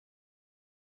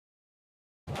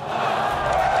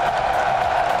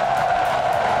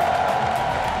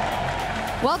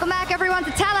Welcome back, everyone, to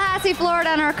Tallahassee,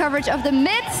 Florida, and our coverage of the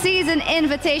mid-season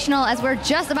invitational as we're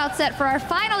just about set for our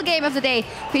final game of the day,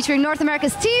 featuring North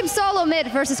America's Team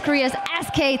SoloMid versus Korea's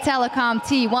SK Telecom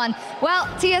T1. Well,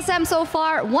 TSM so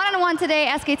far 1-1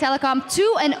 today, SK Telecom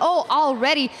 2-0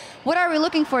 already. What are we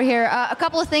looking for here? A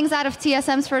couple of things out of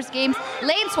TSM's first games.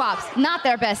 Lane swaps, not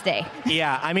their best day.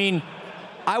 Yeah, I mean,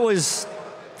 I was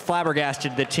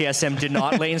flabbergasted that TSM did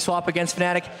not lane swap against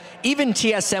Fnatic. Even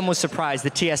TSM was surprised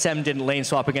that TSM didn't lane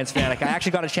swap against Fnatic. I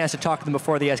actually got a chance to talk to them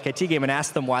before the SKT game and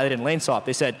asked them why they didn't lane swap.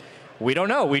 They said, we don't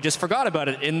know. We just forgot about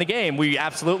it in the game. We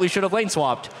absolutely should have lane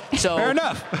swapped. So fair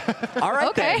enough. All right,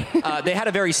 okay. then. They had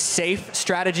a very safe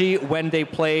strategy when they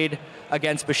played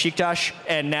against Besiktas,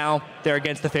 and now they're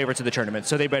against the favorites of the tournament,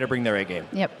 so they better bring their A game.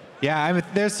 Yep. Yeah, I mean,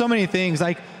 there's so many things.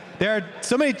 Like, there are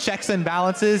so many checks and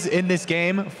balances in this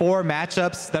game for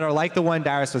matchups that are like the one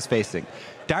Darius was facing.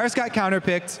 Darius got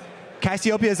counterpicked.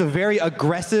 Cassiopeia is a very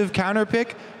aggressive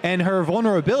counterpick, and her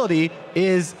vulnerability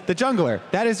is the jungler.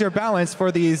 That is your balance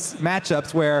for these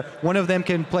matchups where one of them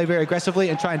can play very aggressively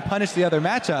and try and punish the other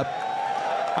matchup.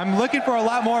 I'm looking for a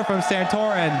lot more from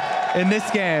Santorin in this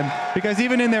game, because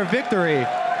even in their victory,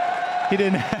 he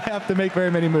didn't have to make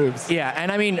very many moves. Yeah,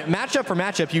 and I mean, matchup for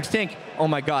matchup, you'd think, oh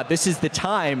my god, this is the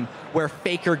time where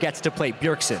Faker gets to play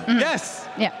Bjergsen. Mm-hmm. Yes.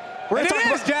 Yeah. It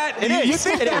is, Jet. You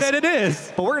think that it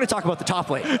is. But we're going to talk about the top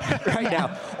lane right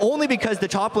now. Only because the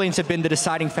top lanes have been the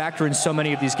deciding factor in so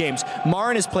many of these games.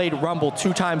 Marin has played Rumble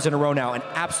 2 times in a row now and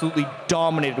absolutely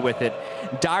dominated with it.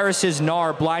 Darius's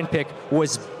Gnar blind pick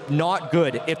was not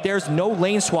good. If there's no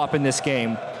lane swap in this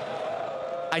game,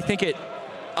 I think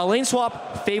a lane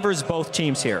swap favors both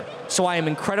teams here. So I am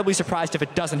incredibly surprised if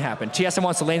it doesn't happen. TSM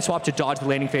wants a lane swap to dodge the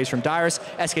laning phase from Darius.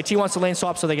 SKT wants a lane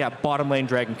swap so they get bottom lane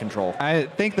dragon control. I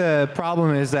think the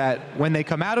problem is that when they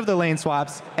come out of the lane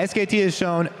swaps, SKT has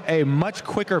shown a much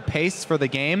quicker pace for the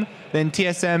game than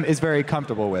TSM is very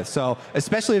comfortable with. So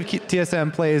especially if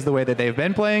TSM plays the way that they've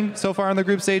been playing so far in the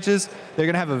group stages, they're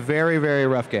going to have a very, very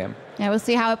rough game. Yeah, we'll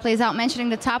see how it plays out. Mentioning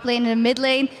the top lane and the mid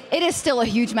lane, it is still a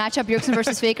huge matchup, Bjergsen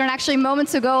versus Faker. And actually,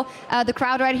 moments ago, the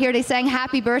crowd right here, they sang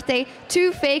happy birthday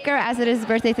to Faker, as it is his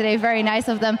birthday today. Very nice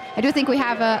of them. I do think we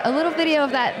have a little video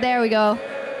of that. There we go.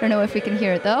 I don't know if we can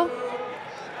hear it, though.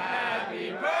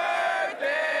 Happy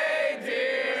birthday,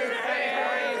 dear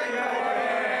Faker.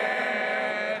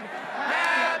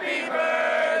 Happy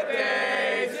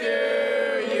birthday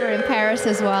to you. We're in Paris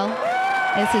as well.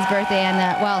 It's his birthday, and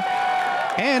well.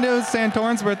 And it was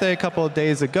Santorin's birthday a couple of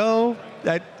days ago.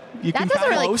 You can doesn't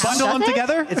really count, bundle them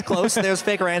together. It's close. There's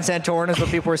Faker and Santorin is what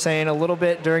people were saying a little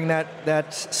bit during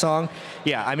that song.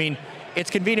 Yeah, I mean, it's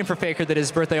convenient for Faker that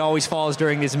his birthday always falls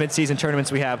during these mid-season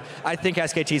tournaments we have. I think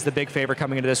SKT is the big favorite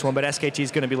coming into this one, but SKT is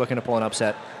going to be looking to pull an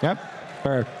upset. Yep,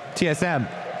 for TSM.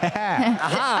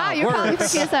 Ah, you're calling for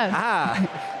TSM.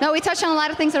 No, we touched on a lot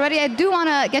of things already. I do want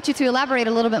to get you to elaborate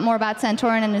a little bit more about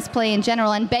Santorin and his play in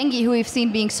general, and Bengi, who we've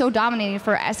seen being so dominating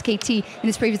for SKT in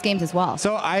his previous games as well.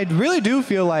 So I really do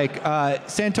feel like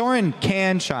Santorin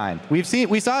can shine. We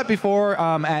saw it before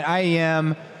at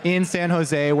IEM in San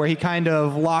Jose, where he kind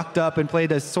of locked up and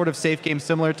played a sort of safe game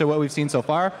similar to what we've seen so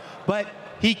far. But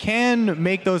he can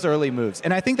make those early moves.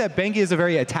 And I think that Bengi is a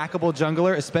very attackable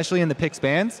jungler, especially in the pick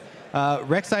spans.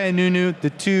 Rek'Sai and Nunu, the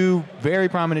two very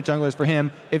prominent junglers for him.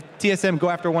 If TSM go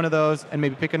after one of those and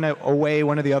maybe pick away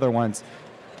one of the other ones.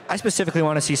 I specifically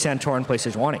want to see Santorin play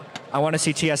Sejuani. I want to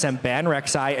see TSM ban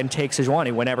Rek'Sai and take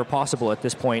Sejuani whenever possible at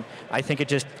this point. I think it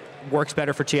just works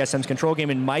better for TSM's control game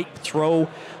and might throw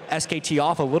SKT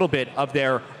off a little bit of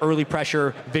their early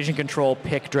pressure, vision control,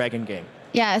 pick dragon game.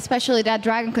 Yeah, especially that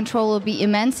dragon control will be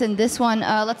immense in this one.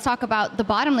 Let's talk about the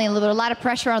bottom lane a little bit. A lot of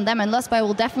pressure on them, and Lustboy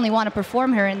will definitely want to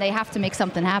perform here, and they have to make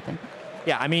something happen.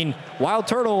 Yeah, I mean, Wild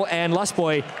Turtle and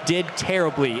Lustboy did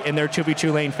terribly in their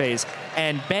 2v2 lane phase,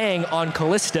 and Bang on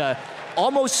Kalista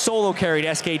almost solo carried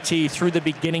SKT through the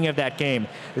beginning of that game.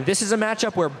 This is a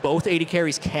matchup where both AD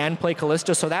carries can play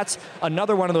Kalista, so that's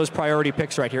another one of those priority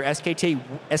picks right here.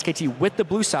 SKT with the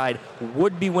blue side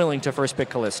would be willing to first pick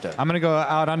Kalista. I'm going to go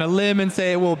out on a limb and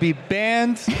say it will be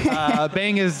banned.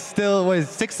 Bang is still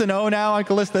 6-0 now on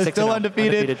Kalista, still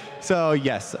undefeated. So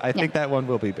yes, I think that one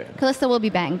will be banned. Kalista will be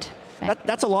banged.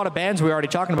 That's a lot of bans we're already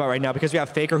talking about right now, because we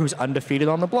have Faker, who's undefeated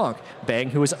on LeBlanc,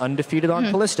 Bang, who is undefeated on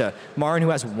Kalista, Marin, who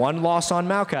has 1 loss on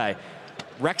Maokai.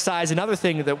 Rek'Sai is another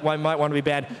thing that one might want to be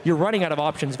banned. You're running out of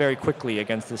options very quickly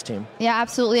against this team. Yeah,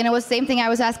 absolutely. And it was the same thing I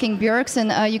was asking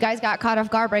Bjergsen. You guys got caught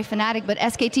off guard by Fnatic, but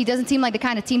SKT doesn't seem like the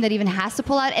kind of team that even has to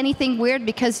pull out anything weird,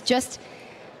 because just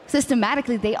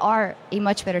systematically they are a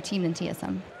much better team than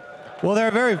TSM. Well, they're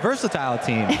a very versatile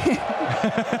team.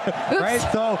 Right?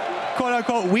 So, quote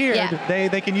unquote weird. Yeah.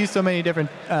 They can use so many different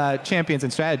champions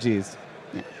and strategies.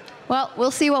 Well,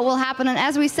 we'll see what will happen. And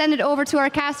as we send it over to our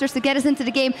casters to get us into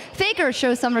the game, Faker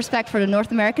shows some respect for the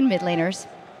North American mid laners.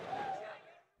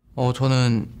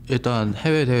 저는 일단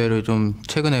해외 대회를 좀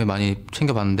최근에 많이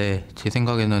챙겨봤는데 제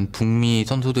생각에는 북미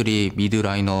선수들이 미드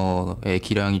라이너의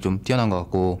기량이 좀 뛰어난 것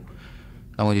같고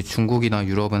나머지 중국이나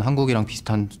유럽은 한국이랑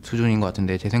비슷한 수준인 것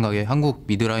같은데 제 생각에 한국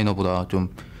미드 라이너보다 좀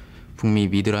북미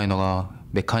미드 라이너가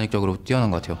메카닉적으로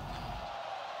뛰어난 것 같아요.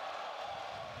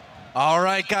 All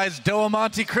right, guys,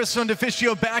 Doamonte, Cristo, and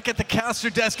Deficio back at the caster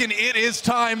desk, and it is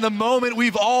time, the moment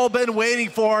we've all been waiting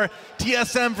for,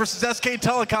 TSM versus SK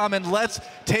Telecom, and let's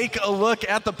take a look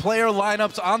at the player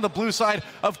lineups on the blue side.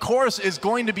 Of course, is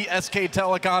going to be SK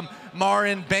Telecom,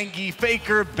 Marin, Bengi,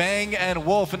 Faker, Bang, and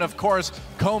Wolf, and of course,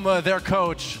 Koma, their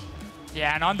coach.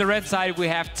 Yeah, and on the red side, we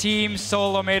have Team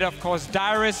SoloMid, of course,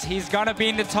 Dyrus, he's gonna be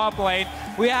in the top lane.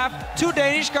 We have two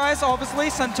Danish guys, obviously,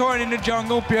 Santorin in the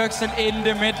jungle, Bjergsen in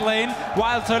the mid lane,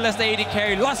 Wild Turtle as the AD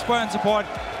carry, Lostboy in support,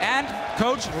 and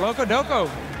Coach Loco Doco.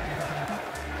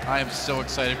 I am so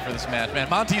excited for this match, man.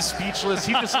 Monty's speechless.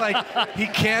 He just he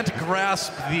can't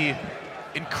grasp the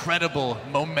incredible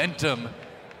momentum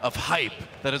of hype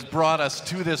that has brought us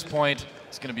to this point.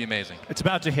 It's going to be amazing. It's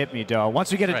about to hit me, Doe.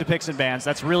 Once we get into picks and bans,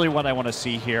 that's really what I want to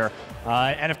see here.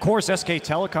 And of course, SK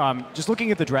Telecom, just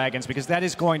looking at the Dragons, because that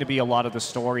is going to be a lot of the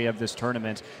story of this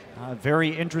tournament.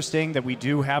 Very interesting that we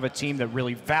do have a team that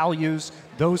really values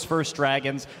those first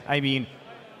Dragons. I mean,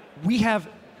 we have,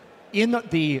 in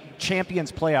the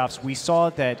Champions playoffs, we saw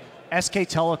that SK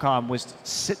Telecom was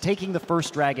taking the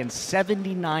first Dragon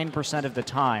 79% of the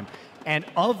time. And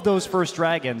of those first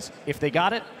Dragons, if they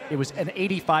got it, it was an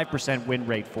 85% win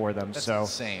rate for them. That's so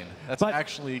insane. That's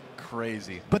actually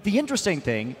crazy. But the interesting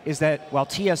thing is that while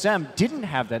TSM didn't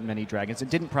have that many Dragons and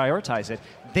didn't prioritize it,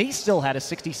 they still had a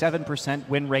 67%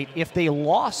 win rate if they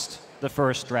lost the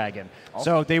first Dragon. Okay.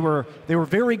 So they were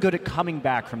very good at coming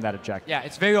back from that objective. Yeah,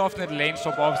 it's very often the lane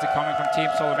swap, obviously coming from Team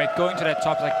SoloMid, going to that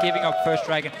top, like giving up first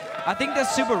Dragon. I think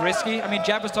that's super risky. I mean,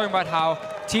 Jab was talking about how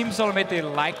Team SoloMid, they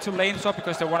like to lane swap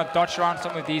because they want to dodge around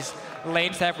some of these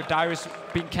lanes they have with Dyrus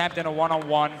being camped in a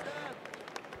one-on-one.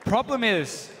 Problem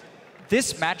is,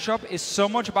 this matchup is so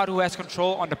much about who has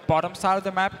control on the bottom side of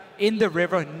the map, in the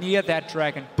river, near that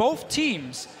Dragon. Both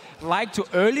teams like to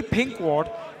early pink ward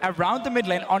around the mid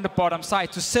lane on the bottom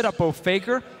side to set up both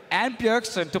Faker and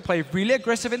Bjergsen to play really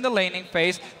aggressive in the laning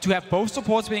phase, to have both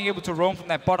supports being able to roam from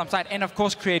that bottom side, and of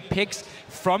course create picks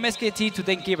from SKT to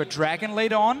then give a Dragon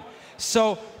later on.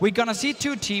 So we're gonna see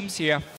two teams here